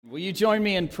Will you join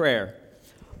me in prayer?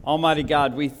 Almighty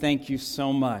God, we thank you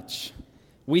so much.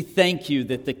 We thank you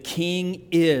that the King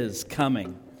is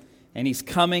coming, and he's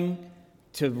coming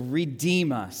to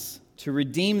redeem us, to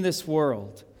redeem this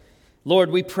world.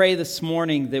 Lord, we pray this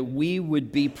morning that we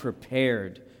would be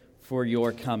prepared for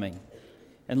your coming.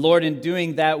 And Lord, in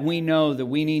doing that, we know that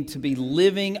we need to be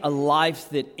living a life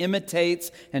that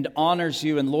imitates and honors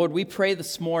you. And Lord, we pray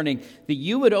this morning that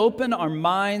you would open our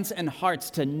minds and hearts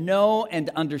to know and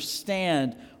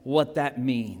understand what that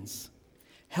means.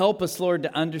 Help us, Lord,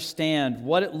 to understand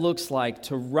what it looks like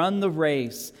to run the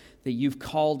race that you've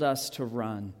called us to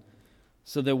run,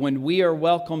 so that when we are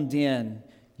welcomed in,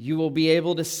 you will be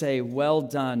able to say, "Well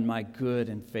done, my good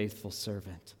and faithful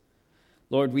servant."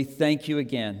 Lord, we thank you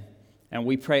again. And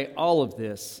we pray all of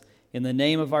this in the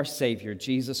name of our Savior,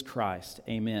 Jesus Christ.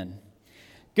 Amen.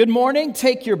 Good morning.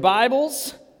 Take your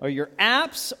Bibles or your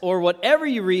apps or whatever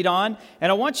you read on, and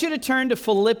I want you to turn to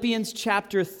Philippians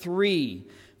chapter 3.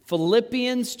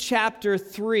 Philippians chapter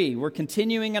 3. We're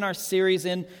continuing in our series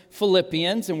in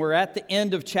Philippians, and we're at the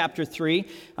end of chapter 3.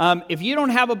 If you don't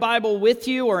have a Bible with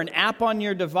you or an app on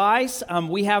your device,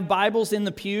 we have Bibles in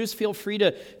the pews. Feel free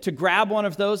to grab one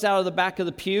of those out of the back of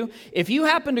the pew. If you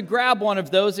happen to grab one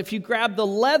of those, if you grab the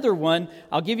leather one,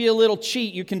 I'll give you a little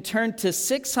cheat. You can turn to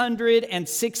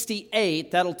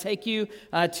 668. That'll take you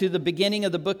to the beginning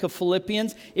of the book of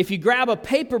Philippians. If you grab a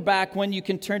paperback one, you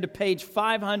can turn to page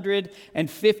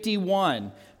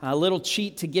 551. A little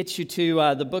cheat to get you to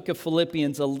the book of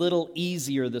Philippians a little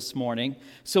easier this morning.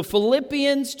 So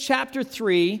Philippians chapter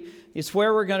 3 is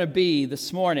where we're going to be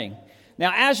this morning.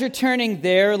 Now, as you're turning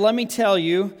there, let me tell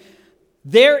you,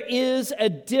 there is a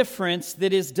difference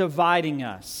that is dividing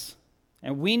us.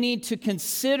 And we need to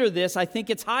consider this. I think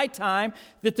it's high time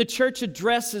that the church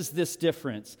addresses this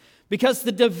difference, because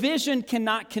the division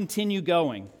cannot continue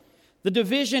going. The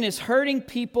division is hurting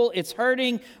people, it's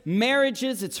hurting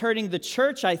marriages, it's hurting the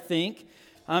church, I think.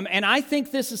 And I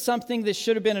think this is something that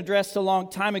should have been addressed a long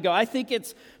time ago. I think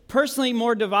it's personally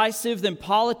more divisive than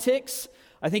politics.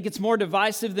 I think it's more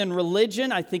divisive than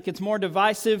religion. I think it's more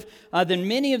divisive than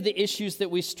many of the issues that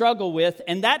we struggle with.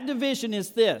 And that division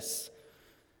is this: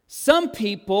 some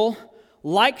people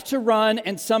like to run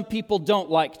and some people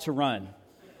don't like to run.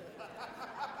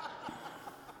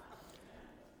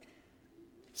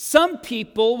 Some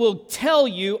people will tell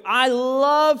you, "I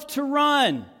love to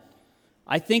run."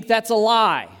 I think that's a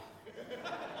lie.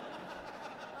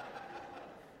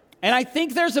 And I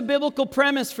think there's a biblical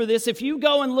premise for this. If you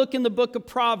go and look in the book of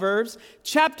Proverbs,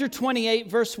 chapter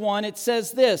 28, verse 1, it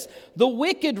says this: "The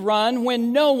wicked run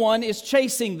when no one is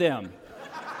chasing them."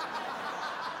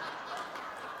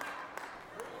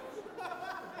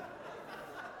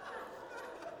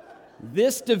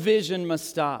 This division must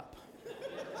stop.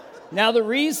 Now, the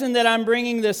reason that I'm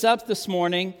bringing this up this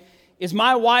morning is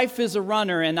my wife is a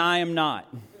runner and I am not.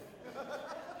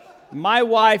 My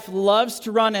wife loves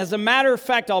to run. As a matter of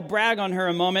fact, I'll brag on her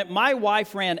a moment. My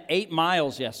wife ran 8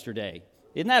 miles yesterday.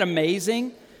 Isn't that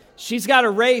amazing? She's got a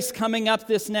race coming up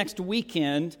this next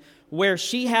weekend where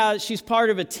she's part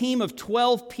of a team of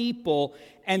 12 people,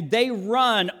 and they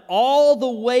run all the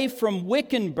way from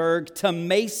Wickenburg to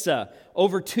Mesa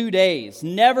over 2 days,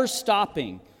 never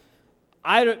stopping.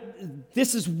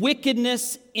 This is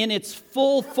wickedness in its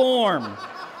full form.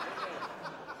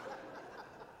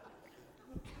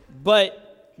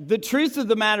 But the truth of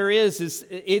the matter is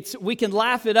we can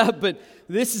laugh it up, but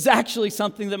this is actually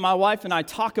something that my wife and I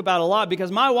talk about a lot,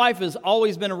 because my wife has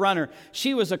always been a runner.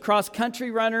 She was a cross-country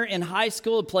runner in high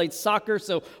school and played soccer,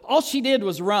 so all she did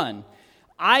was run.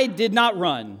 I did not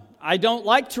run. I don't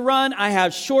like to run. I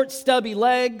have short, stubby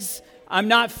legs. I'm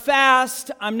not fast.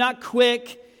 I'm not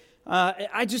quick.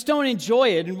 I just don't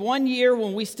enjoy it. And one year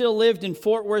when we still lived in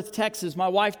Fort Worth, Texas, my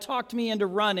wife talked me into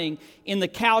running in the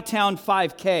Cowtown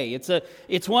 5K.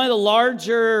 It's one of the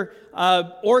larger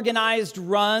organized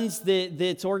runs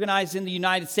that's organized in the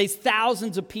United States.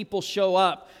 Thousands of people show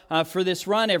up for this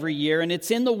run every year, and it's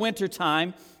in the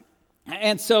wintertime.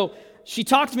 And so she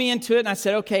talked me into it, and I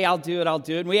said, "Okay, I'll do it.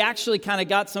 And we actually kind of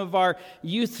got some of our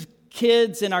youth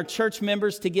kids and our church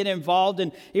members to get involved,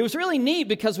 and it was really neat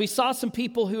because we saw some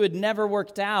people who had never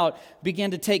worked out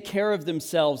begin to take care of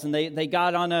themselves, and they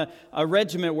got on a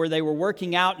regiment where they were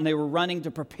working out and they were running to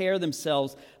prepare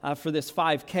themselves for this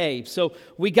 5K. So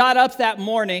we got up that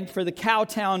morning for the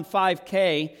Cowtown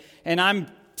 5K, and I'm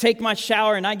take my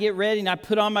shower and I get ready and I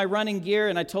put on my running gear,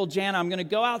 and I told Jana I'm going to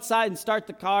go outside and start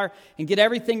the car and get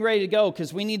everything ready to go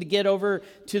because we need to get over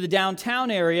to the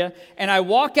downtown area. And I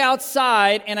walk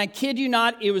outside, and I kid you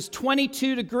not, it was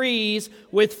 22 degrees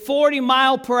with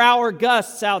 40-mile-per-hour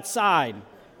gusts outside.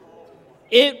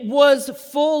 It was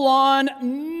full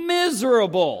on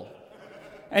miserable.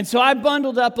 And so I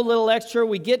bundled up a little extra.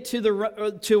 We get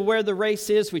to where the race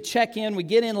is. We check in. We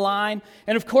get in line.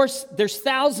 And of course, there's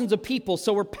thousands of people.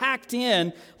 So we're packed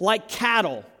in like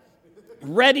cattle,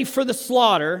 ready for the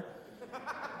slaughter.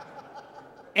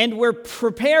 And we're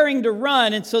preparing to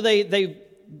run. And so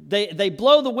they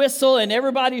blow the whistle and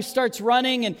everybody starts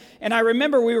running. And I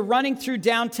remember we were running through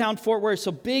downtown Fort Worth,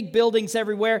 so big buildings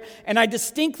everywhere. And I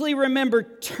distinctly remember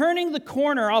turning the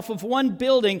corner off of one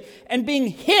building and being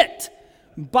hit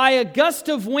by a gust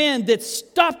of wind that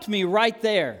stopped me right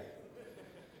there.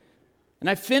 And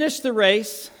I finished the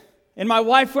race, and my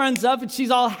wife runs up, and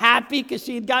she's all happy because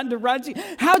she had gotten to run.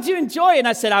 How'd you enjoy it? And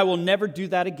I said, I will never do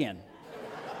that again.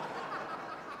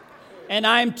 And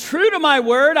I am true to my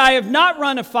word. I have not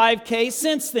run a 5K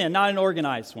since then, not an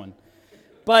organized one.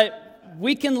 But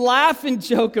we can laugh and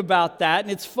joke about that, and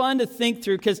it's fun to think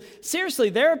through because, seriously,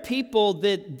 there are people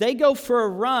that they go for a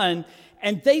run,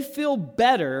 and they feel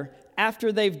better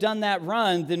after they've done that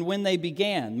run than when they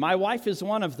began. My wife is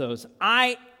one of those.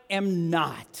 I am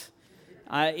not.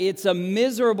 It's a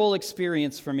miserable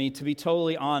experience for me, to be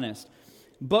totally honest.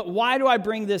 But why do I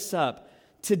bring this up?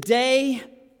 Today,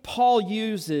 Paul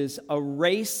uses a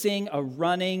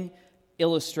running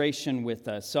illustration with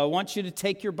us. So I want you to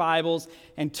take your Bibles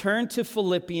and turn to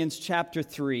Philippians chapter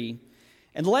 3.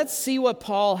 And let's see what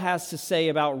Paul has to say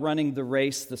about running the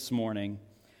race this morning.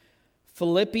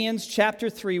 Philippians chapter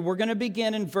 3, we're going to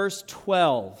begin in verse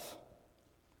 12.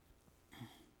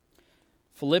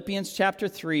 Philippians chapter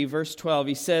 3, verse 12,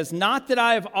 he says, "Not that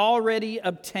I have already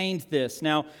obtained this."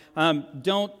 Now,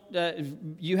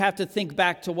 you have to think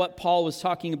back to what Paul was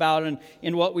talking about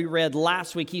in what we read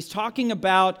last week. He's talking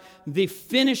about the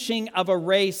finishing of a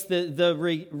race,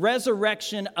 the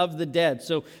resurrection of the dead.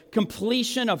 So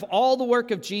completion of all the work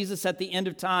of Jesus at the end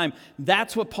of time.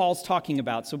 That's what Paul's talking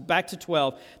about. So back to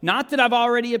 12. "Not that I've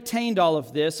already obtained all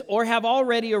of this or have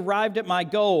already arrived at my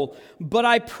goal, but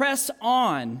I press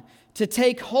on to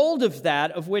take hold of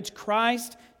that of which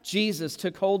Christ Jesus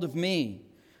took hold of me.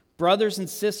 Brothers and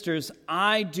sisters,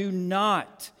 I do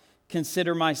not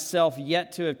consider myself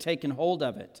yet to have taken hold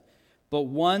of it. But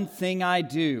one thing I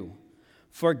do,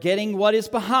 forgetting what is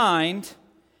behind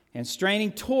and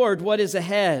straining toward what is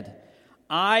ahead,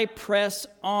 I press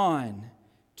on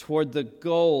toward the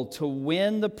goal to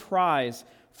win the prize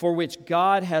for which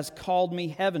God has called me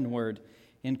heavenward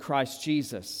in Christ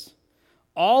Jesus.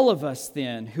 All of us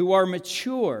then who are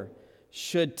mature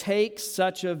should take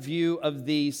such a view of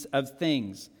these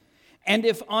things. And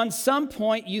if on some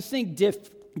point you think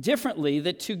differently,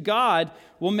 that to God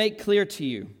will make clear to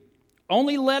you.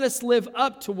 Only let us live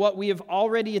up to what we have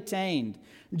already attained.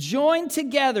 Join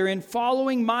together in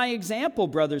following my example,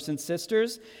 brothers and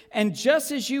sisters. And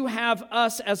just as you have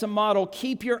us as a model,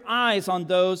 keep your eyes on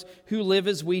those who live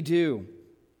as we do.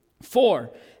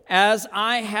 For as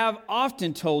I have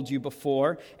often told you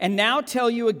before, and now tell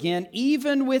you again,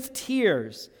 even with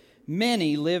tears,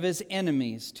 many live as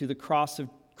enemies to the cross of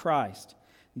Christ.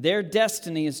 Their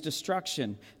destiny is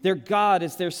destruction. Their God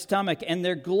is their stomach, and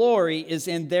their glory is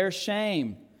in their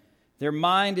shame. Their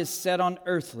mind is set on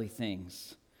earthly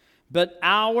things. But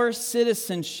our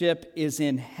citizenship is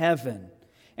in heaven,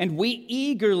 and we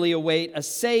eagerly await a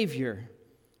Savior.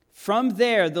 From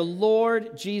there, the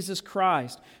Lord Jesus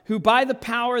Christ, who by the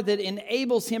power that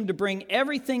enables him to bring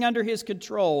everything under his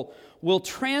control, will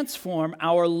transform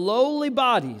our lowly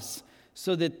bodies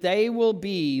so that they will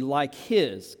be like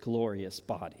his glorious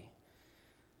body.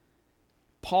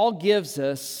 Paul gives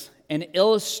us an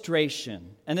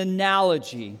illustration, an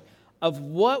analogy of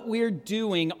what we're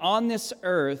doing on this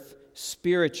earth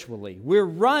spiritually. We're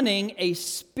running a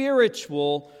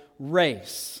spiritual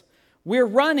race. We're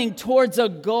running towards a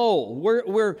goal.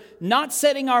 We're not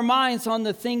setting our minds on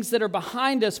the things that are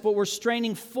behind us, but we're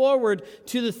straining forward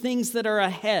to the things that are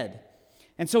ahead.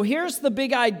 And so here's the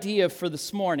big idea for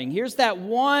this morning. Here's that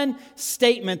one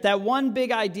statement, that one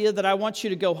big idea that I want you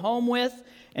to go home with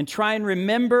and try and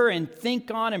remember and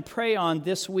think on and pray on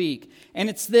this week. And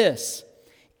it's this: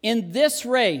 in this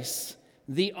race,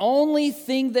 the only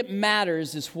thing that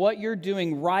matters is what you're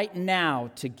doing right now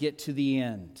to get to the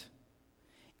end.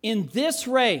 In this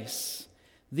race,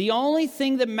 the only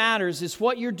thing that matters is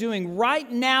what you're doing right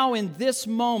now in this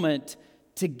moment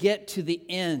to get to the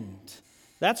end.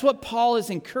 That's what Paul is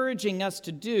encouraging us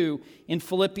to do in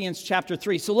Philippians chapter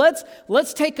 3. So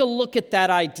let's take a look at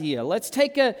that idea. Let's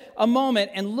take a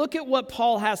moment and look at what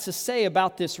Paul has to say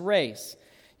about this race.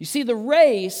 You see, the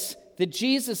race that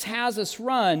Jesus has us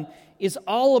run is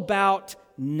all about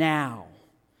now.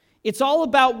 It's all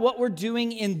about what we're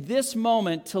doing in this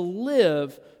moment to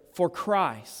live for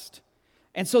Christ.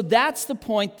 And so that's the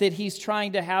point that he's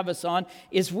trying to have us on,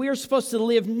 is we're supposed to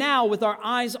live now with our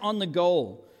eyes on the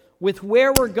goal, with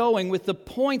where we're going, with the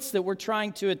points that we're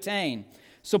trying to attain.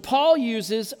 So Paul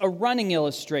uses a running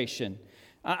illustration.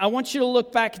 I want you to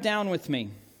look back down with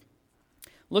me.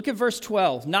 Look at verse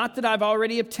 12. Not that I've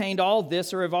already obtained all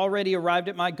this or have already arrived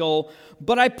at my goal,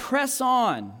 but I press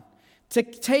on to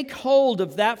take hold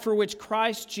of that for which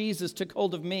Christ Jesus took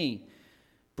hold of me.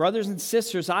 Brothers and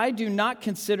sisters, I do not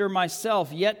consider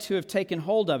myself yet to have taken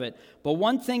hold of it. But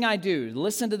one thing I do,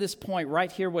 listen to this point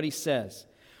right here, what he says.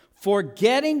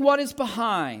 Forgetting what is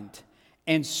behind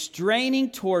and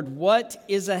straining toward what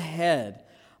is ahead,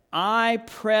 I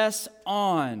press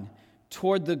on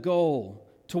toward the goal,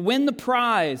 to win the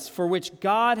prize for which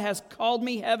God has called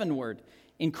me heavenward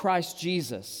in Christ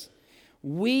Jesus.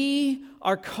 We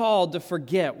are called to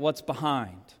forget what's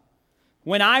behind.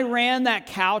 When I ran that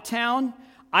cow town,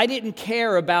 I didn't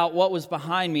care about what was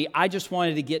behind me. I just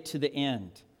wanted to get to the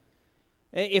end.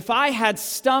 If I had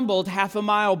stumbled half a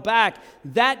mile back,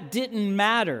 that didn't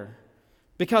matter,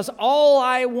 because all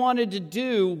I wanted to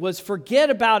do was forget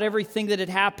about everything that had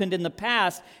happened in the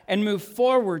past and move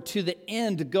forward to the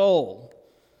end goal.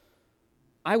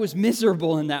 I was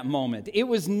miserable in that moment. It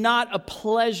was not a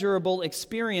pleasurable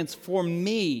experience for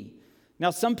me.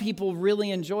 Now, some people really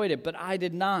enjoyed it, but I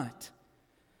did not.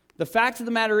 The fact of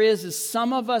the matter is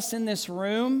some of us in this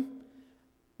room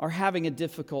are having a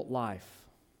difficult life.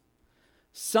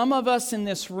 Some of us in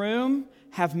this room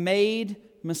have made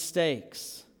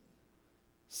mistakes.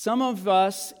 Some of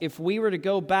us, if we were to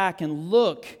go back and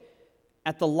look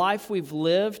at the life we've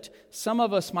lived, some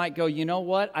of us might go, you know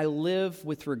what? I live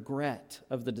with regret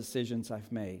of the decisions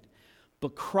I've made.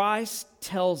 But Christ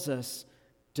tells us,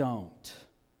 don't.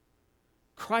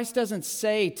 Christ doesn't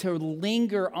say to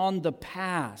linger on the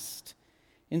past.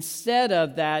 Instead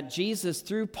of that, Jesus,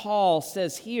 through Paul,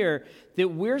 says here that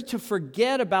we're to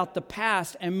forget about the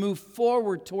past and move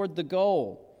forward toward the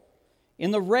goal. In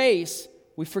the race,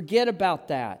 we forget about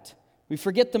that. We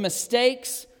forget the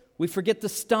mistakes. We forget the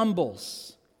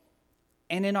stumbles.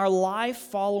 And in our life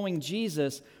following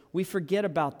Jesus, we forget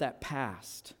about that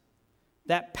past.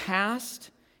 That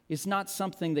past is not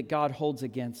something that God holds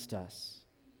against us.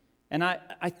 And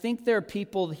I think there are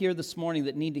people here this morning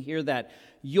that need to hear that.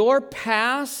 Your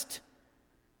past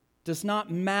does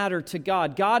not matter to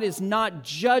God. God is not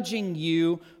judging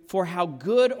you for how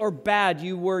good or bad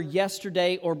you were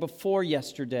yesterday or before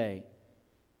yesterday.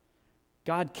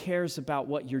 God cares about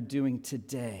what you're doing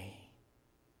today.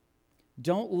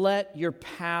 Don't let your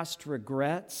past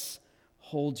regrets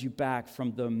hold you back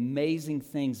from the amazing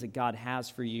things that God has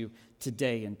for you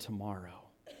today and tomorrow.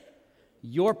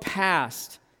 Your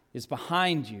past is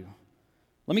behind you.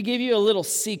 Let me give you a little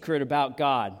secret about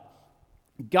God.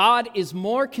 God is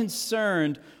more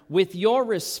concerned with your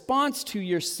response to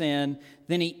your sin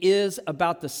than He is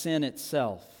about the sin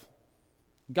itself.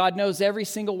 God knows every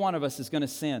single one of us is going to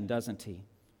sin, doesn't He?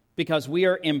 Because we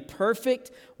are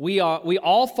imperfect. We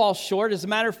all fall short. As a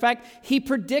matter of fact, He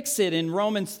predicts it in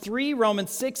Romans 3,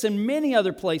 Romans 6, and many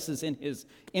other places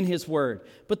in His Word.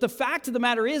 But the fact of the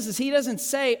matter is He doesn't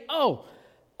say, oh,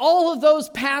 all of those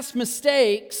past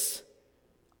mistakes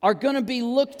are going to be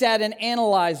looked at and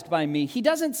analyzed by me. He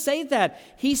doesn't say that.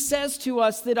 He says to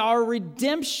us that our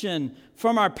redemption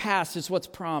from our past is what's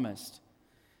promised.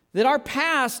 That our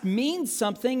past means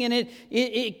something, and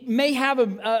it may have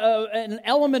an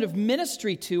element of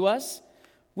ministry to us.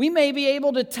 We may be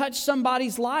able to touch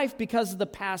somebody's life because of the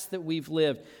past that we've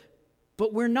lived.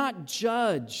 But we're not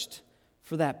judged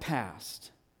for that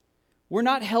past. We're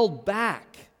not held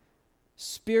back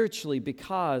spiritually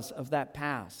because of that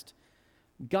past.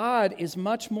 God is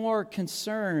much more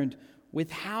concerned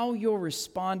with how you're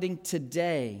responding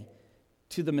today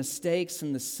to the mistakes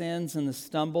and the sins and the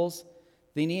stumbles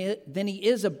than he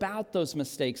is about those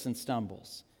mistakes and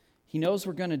stumbles. He knows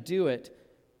we're going to do it,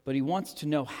 but He wants to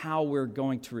know how we're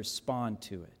going to respond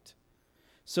to it.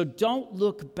 So don't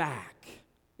look back,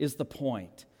 is the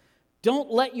point.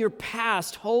 Don't let your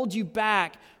past hold you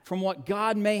back from what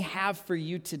God may have for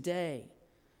you today.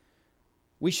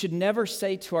 We should never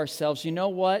say to ourselves, you know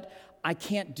what? I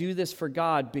can't do this for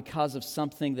God because of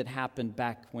something that happened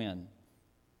back when.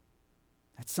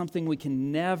 That's something we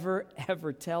can never,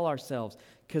 ever tell ourselves,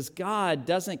 because God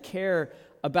doesn't care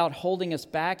about holding us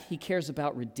back. He cares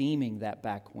about redeeming that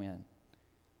back when.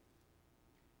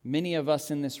 Many of us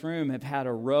in this room have had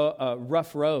a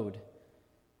rough road,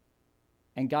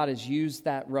 and God has used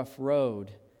that rough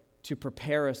road to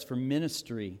prepare us for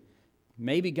ministry.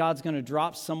 Maybe God's going to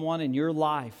drop someone in your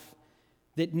life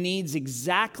that needs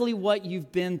exactly what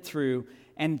you've been through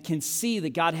and can see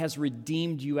that God has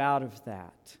redeemed you out of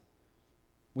that.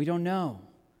 We don't know.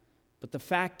 But the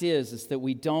fact is that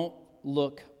we don't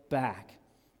look back.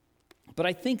 But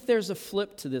I think there's a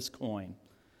flip to this coin.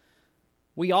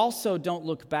 We also don't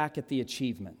look back at the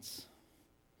achievements.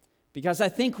 Because I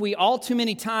think we all too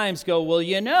many times go,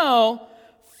 well,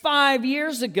 5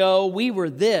 years ago we were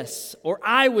this, or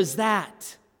I was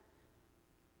that.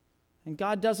 And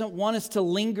God doesn't want us to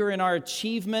linger in our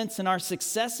achievements and our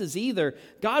successes either.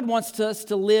 God wants us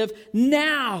to live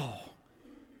now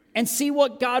and see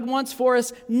what God wants for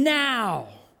us now.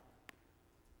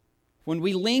 When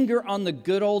we linger on the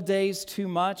good old days too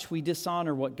much, we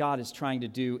dishonor what God is trying to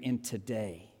do in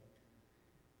today.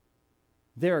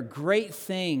 There are great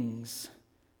things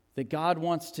that God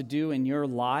wants to do in your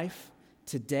life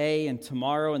today and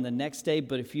tomorrow and the next day,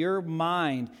 but if your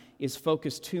mind is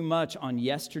focused too much on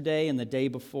yesterday and the day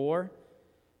before,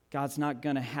 God's not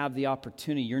going to have the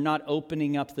opportunity. You're not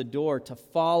opening up the door to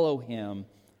follow Him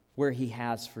where He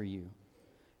has for you.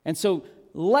 And so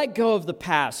let go of the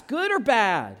past, good or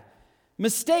bad.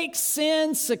 Mistakes,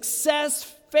 sin, success,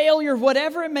 failure,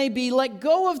 whatever it may be, let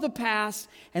go of the past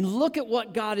and look at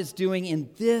what God is doing in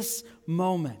this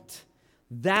moment.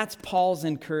 That's Paul's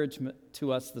encouragement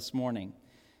to us this morning.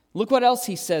 Look what else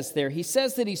he says there. He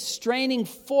says that he's straining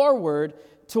forward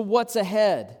to what's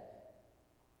ahead.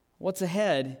 What's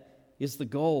ahead is the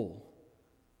goal.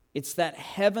 It's that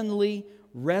heavenly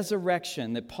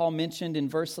resurrection that Paul mentioned in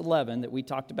verse 11 that we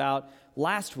talked about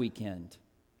last weekend.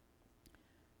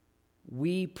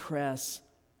 We press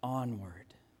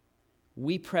onward.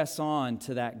 We press on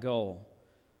to that goal.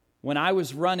 When I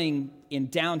was running in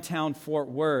downtown Fort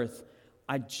Worth,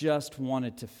 I just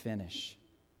wanted to finish.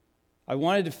 I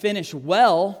wanted to finish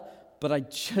well, but I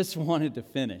just wanted to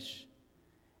finish.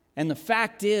 And the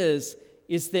fact is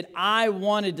that I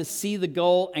wanted to see the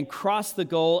goal and cross the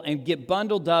goal and get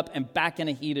bundled up and back in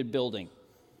a heated building.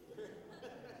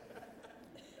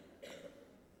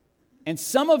 And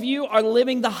some of you are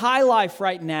living the high life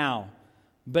right now,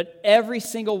 but every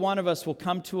single one of us will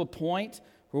come to a point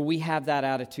where we have that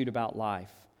attitude about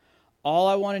life. All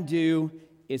I want to do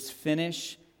is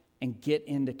finish and get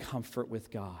into comfort with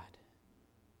God.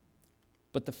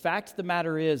 But the fact of the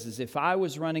matter is if I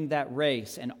was running that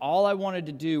race and all I wanted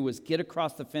to do was get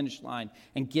across the finish line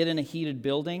and get in a heated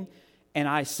building, and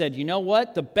I said, you know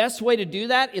what? The best way to do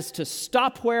that is to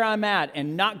stop where I'm at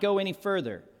and not go any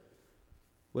further.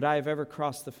 Would I have ever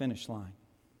crossed the finish line?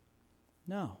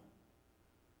 No.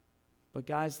 But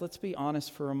guys, let's be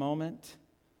honest for a moment.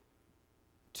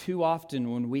 Too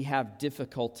often when we have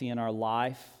difficulty in our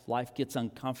life gets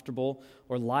uncomfortable,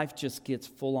 or life just gets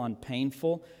full-on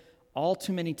painful, all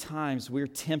too many times we're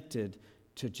tempted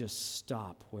to just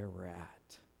stop where we're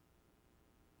at.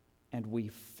 And we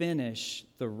finish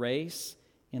the race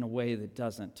in a way that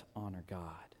doesn't honor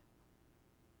God.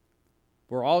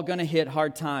 We're all going to hit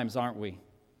hard times, aren't we?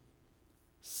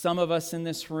 Some of us in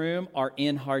this room are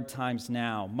in hard times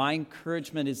now. My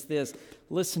encouragement is this.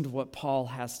 Listen to what Paul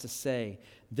has to say.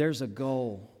 There's a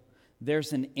goal,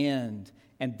 there's an end,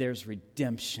 and there's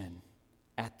redemption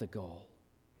at the goal.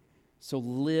 So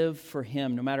live for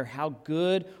Him. No matter how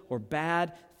good or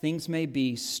bad things may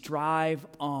be, strive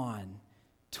on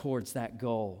towards that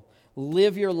goal.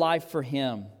 Live your life for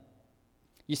Him.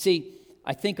 You see,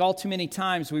 I think all too many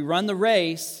times we run the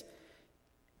race,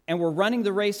 and we're running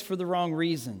the race for the wrong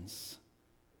reasons.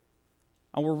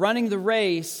 And we're running the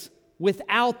race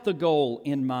without the goal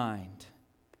in mind.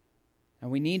 And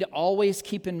we need to always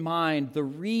keep in mind the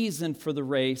reason for the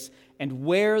race and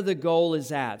where the goal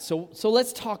is at. So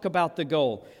let's talk about the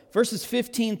goal. Verses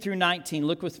 15 through 19,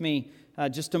 look with me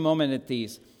just a moment at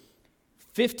these.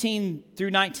 15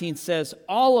 through 19 says,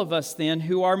 all of us then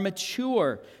who are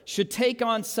mature should take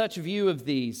on such view of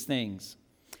these things.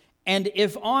 And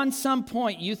if on some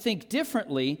point you think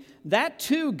differently, that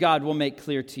too God will make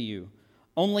clear to you.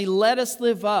 Only let us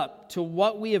live up to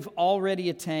what we have already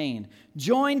attained.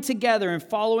 Join together in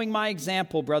following my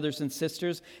example, brothers and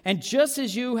sisters. And just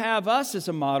as you have us as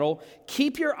a model,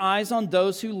 keep your eyes on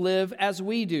those who live as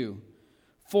we do.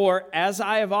 For as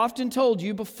I have often told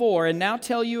you before, and now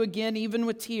tell you again, even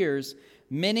with tears,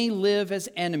 many live as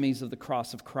enemies of the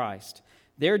cross of Christ.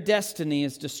 Their destiny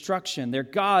is destruction. Their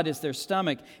God is their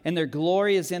stomach, and their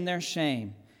glory is in their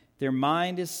shame. Their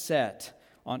mind is set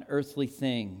on earthly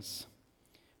things.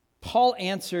 Paul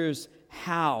answers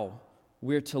how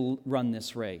we're to run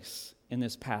this race in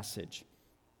this passage.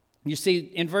 You see,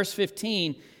 in verse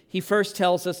 15, he first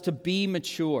tells us to be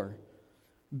mature.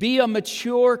 Be a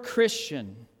mature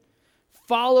Christian.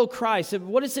 Follow Christ.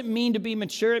 What does it mean to be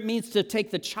mature? It means to take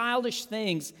the childish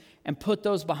things and put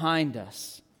those behind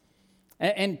us.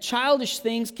 And childish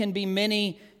things can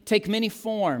be take many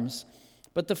forms.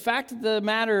 But the fact of the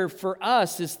matter for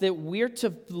us is that we're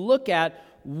to look at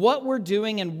what we're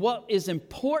doing and what is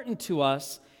important to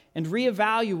us and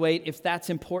reevaluate if that's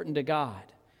important to God.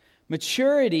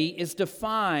 Maturity is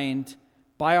defined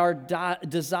by our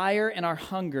desire and our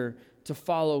hunger to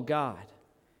follow God.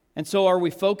 And so are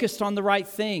we focused on the right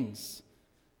things?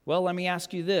 Well, let me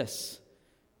ask you this.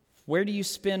 Where do you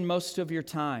spend most of your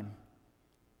time?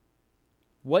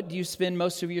 What do you spend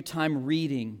most of your time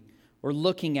reading or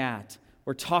looking at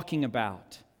or talking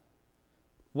about?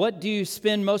 What do you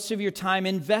spend most of your time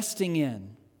investing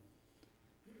in?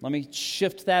 Let me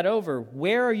shift that over.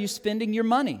 Where are you spending your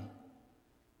money?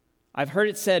 I've heard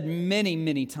it said many,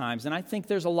 many times, and I think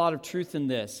there's a lot of truth in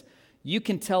this. You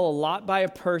can tell a lot by a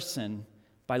person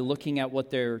by looking at what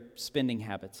their spending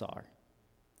habits are.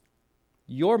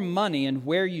 Your money and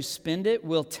where you spend it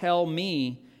will tell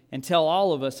me and tell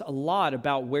all of us a lot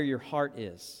about where your heart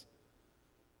is,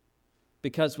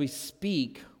 because we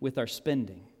speak with our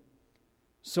spending.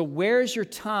 So where is your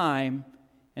time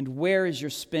and where is your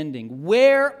spending?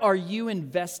 Where are you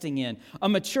investing in? A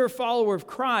mature follower of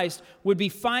Christ would be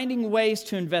finding ways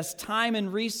to invest time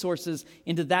and resources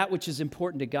into that which is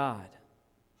important to God.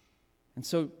 And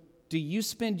so, do you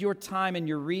spend your time and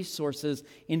your resources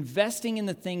investing in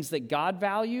the things that God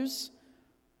values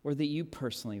or that you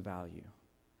personally value?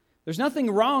 There's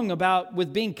nothing wrong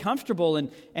with being comfortable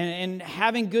and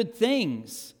having good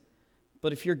things.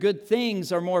 But if your good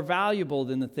things are more valuable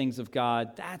than the things of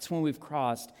God, that's when we've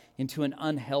crossed into an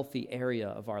unhealthy area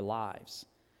of our lives.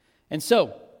 And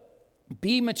so,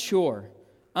 be mature.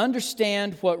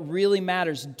 Understand what really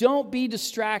matters. Don't be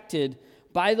distracted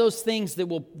by those things that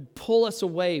will pull us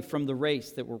away from the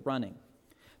race that we're running.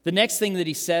 The next thing that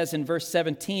he says in verse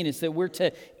 17 is that we're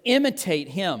to imitate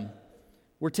him.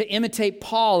 We're to imitate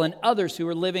Paul and others who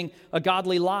are living a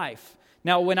godly life.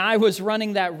 Now, when I was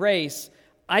running that race,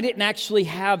 I didn't actually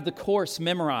have the course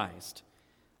memorized.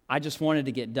 I just wanted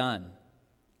to get done.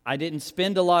 I didn't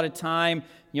spend a lot of time,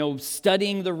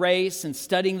 studying the race and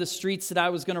studying the streets that I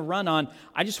was going to run on.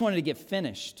 I just wanted to get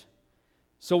finished.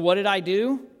 So what did I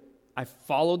do? I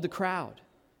followed the crowd.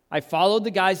 I followed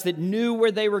the guys that knew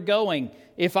where they were going.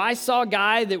 If I saw a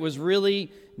guy that was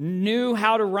really knew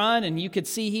how to run and you could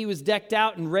see he was decked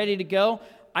out and ready to go,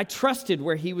 I trusted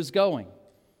where he was going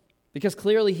because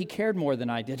clearly he cared more than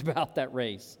I did about that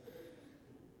race.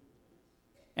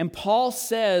 And Paul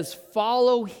says,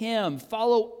 follow him,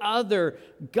 follow other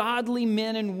godly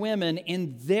men and women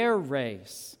in their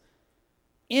race.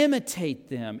 Imitate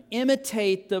them.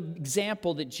 Imitate the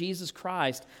example that Jesus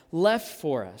Christ left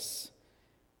for us.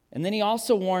 And then he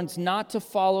also warns not to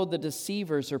follow the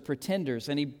deceivers or pretenders.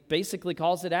 And he basically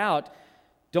calls it out.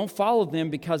 Don't follow them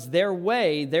because their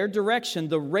way, their direction,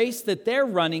 the race that they're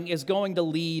running is going to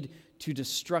lead to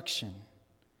destruction.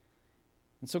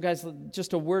 And so, guys,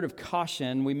 just a word of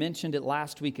caution. We mentioned it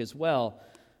last week as well.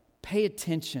 Pay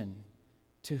attention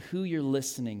to who you're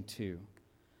listening to.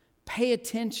 Pay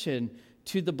attention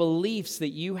to the beliefs that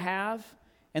you have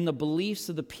and the beliefs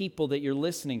of the people that you're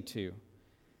listening to.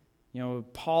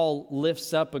 Paul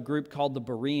lifts up a group called the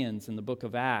Bereans in the book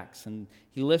of Acts, and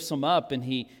he lifts them up and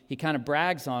he kind of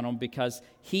brags on them because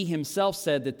he himself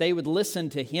said that they would listen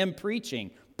to him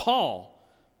preaching, Paul.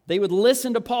 They would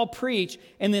listen to Paul preach,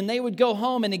 and then they would go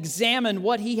home and examine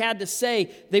what he had to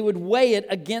say. They would weigh it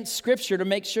against Scripture to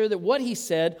make sure that what he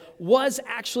said was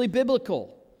actually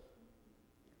biblical.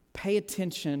 Pay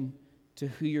attention to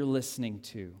who you're listening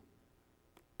to.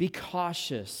 Be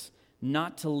cautious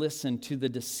not to listen to the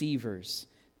deceivers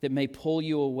that may pull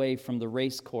you away from the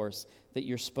race course that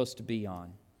you're supposed to be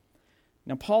on.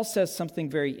 Now, Paul says something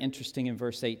very interesting in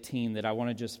verse 18 that I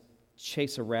want to just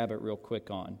chase a rabbit real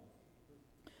quick on.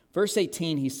 Verse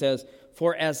 18, he says,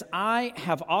 "For as I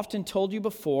have often told you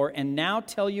before, and now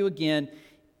tell you again,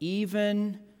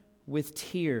 even with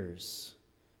tears,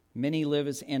 many live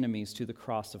as enemies to the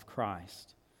cross of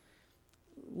Christ."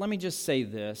 Let me just say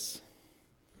this.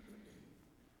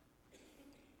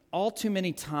 All too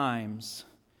many times,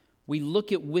 we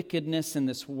look at wickedness in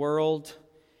this world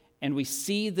and we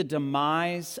see the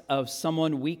demise of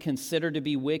someone we consider to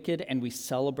be wicked and we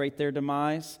celebrate their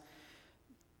demise.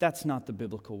 That's not the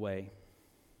biblical way.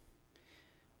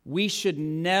 We should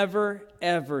never,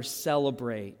 ever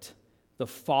celebrate the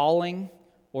falling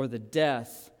or the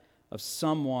death of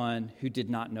someone who did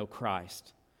not know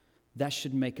Christ. That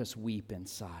should make us weep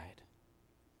inside.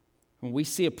 When we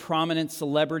see a prominent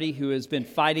celebrity who has been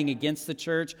fighting against the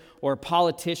church or a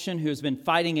politician who has been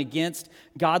fighting against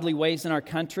godly ways in our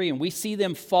country and we see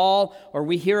them fall or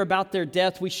we hear about their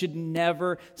death, we should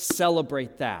never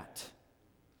celebrate that.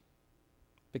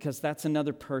 Because that's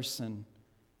another person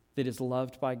that is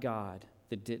loved by God,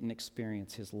 that didn't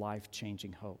experience his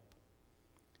life-changing hope.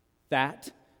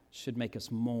 That should make us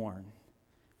mourn.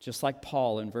 Just like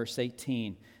Paul in verse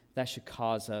 18, that should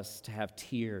cause us to have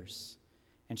tears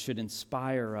and should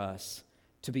inspire us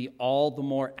to be all the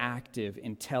more active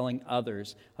in telling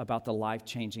others about the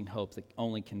life-changing hope that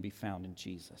only can be found in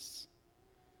Jesus.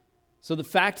 So the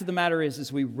fact of the matter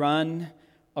is we run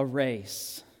a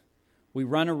race. We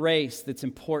run a race that's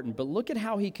important. But look at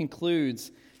how he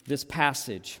concludes this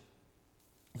passage.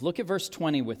 Look at verse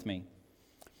 20 with me.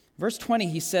 Verse 20,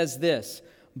 he says this,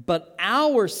 "But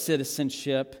our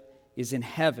citizenship is in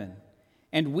heaven,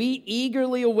 and we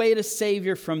eagerly await a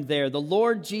Savior from there, the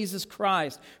Lord Jesus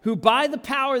Christ, who by the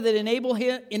power that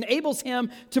enables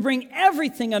him to bring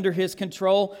everything under his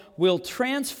control will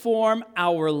transform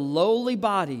our lowly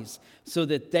bodies so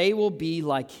that they will be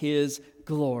like his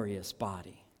glorious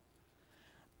body."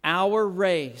 Our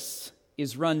race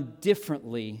is run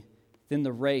differently than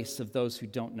the race of those who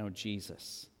don't know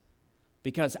Jesus.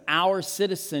 Because our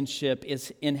citizenship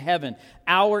is in heaven.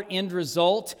 Our end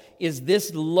result is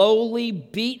this lowly,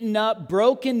 beaten up,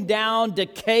 broken down,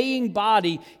 decaying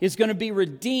body is going to be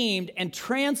redeemed and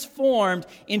transformed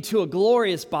into a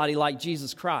glorious body like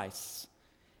Jesus Christ's.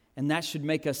 And that should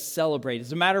make us celebrate.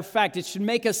 As a matter of fact, it should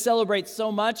make us celebrate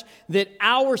so much that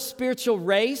our spiritual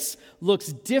race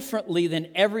looks differently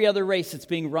than every other race that's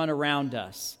being run around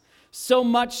us. So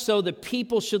much so that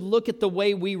people should look at the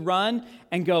way we run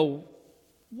and go,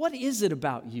 "What is it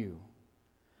about you?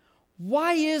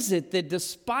 Why is it that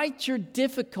despite your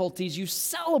difficulties, you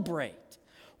celebrate?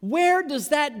 Where does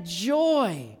that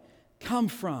joy come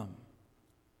from?"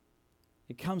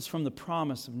 It comes from the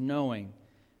promise of knowing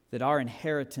that our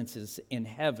inheritance is in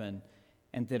heaven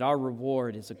and that our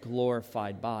reward is a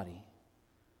glorified body.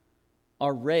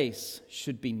 Our race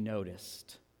should be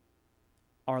noticed.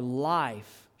 Our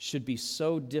life should be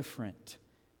so different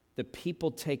that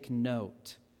people take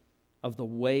note of the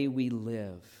way we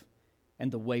live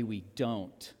and the way we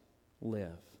don't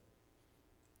live.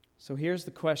 So here's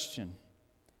the question.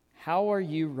 How are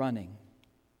you running?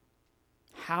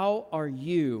 How are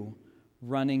you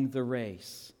running the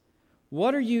race?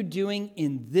 What are you doing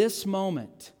in this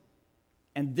moment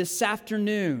and this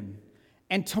afternoon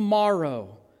and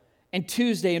tomorrow and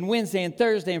Tuesday and Wednesday and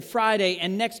Thursday and Friday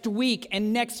and next week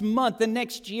and next month and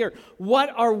next year? What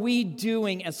are we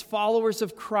doing as followers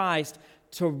of Christ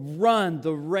to run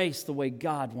the race the way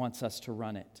God wants us to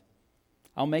run it?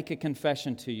 I'll make a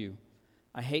confession to you.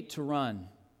 I hate to run.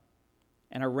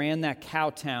 And I ran that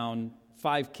Cowtown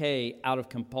 5K out of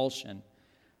compulsion.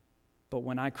 But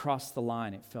when I crossed the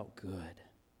line, it felt good.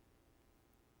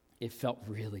 It felt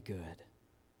really good.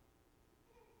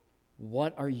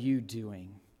 What are you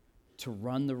doing to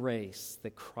run the race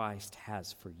that Christ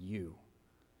has for you?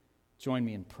 Join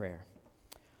me in prayer.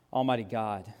 Almighty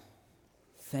God,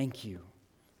 thank you.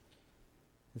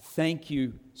 Thank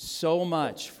you so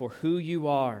much for who you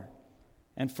are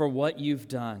and for what you've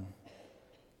done.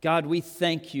 God, we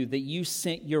thank you that you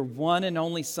sent your one and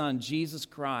only Son, Jesus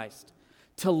Christ,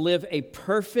 to live a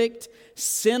perfect,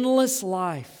 sinless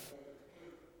life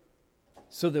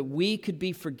so that we could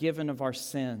be forgiven of our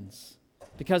sins.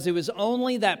 Because it was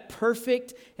only that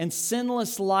perfect and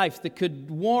sinless life that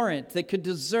could warrant, that could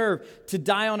deserve to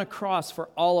die on a cross for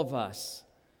all of us.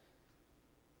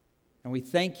 And we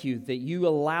thank you that you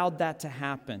allowed that to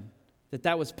happen,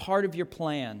 that was part of your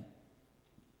plan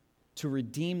to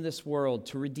redeem this world,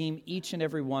 to redeem each and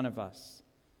every one of us.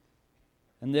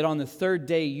 And that on the third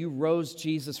day you rose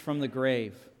Jesus from the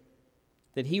grave,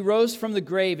 that he rose from the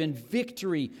grave in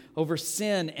victory over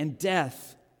sin and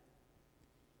death.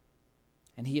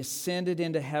 And he ascended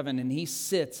into heaven and he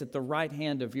sits at the right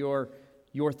hand of your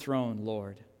throne,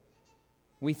 Lord.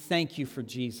 We thank you for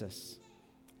Jesus.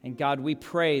 And God, we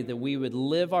pray that we would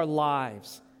live our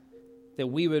lives, that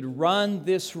we would run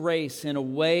this race in a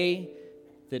way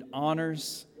that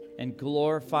honors and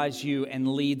glorifies you and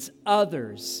leads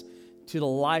others to the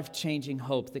life-changing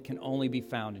hope that can only be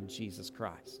found in Jesus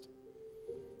Christ.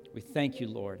 We thank you,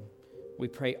 Lord. We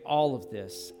pray all of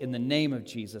this in the name of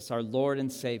Jesus, our Lord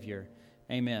and Savior.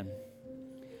 Amen.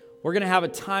 We're going to have a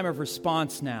time of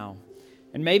response now.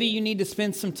 And maybe you need to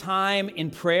spend some time in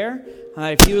prayer.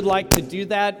 If you would like to do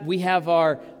that, we have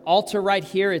our altar right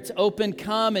here. It's open.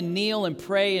 Come and kneel and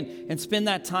pray and spend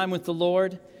that time with the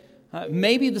Lord.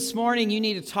 Maybe this morning you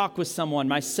need to talk with someone.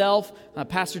 Myself,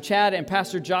 Pastor Chad, and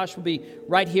Pastor Josh will be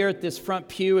right here at this front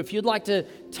pew. If you'd like to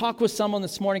talk with someone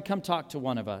this morning, come talk to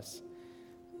one of us.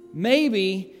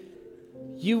 Maybe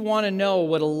you want to know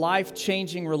what a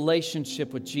life-changing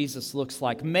relationship with Jesus looks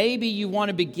like. Maybe you want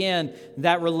to begin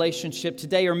that relationship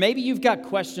today, or maybe you've got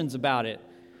questions about it.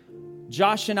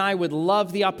 Josh and I would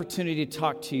love the opportunity to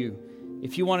talk to you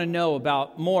if you want to know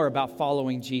more about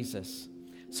following Jesus.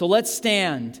 So let's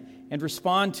stand and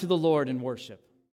respond to the Lord in worship.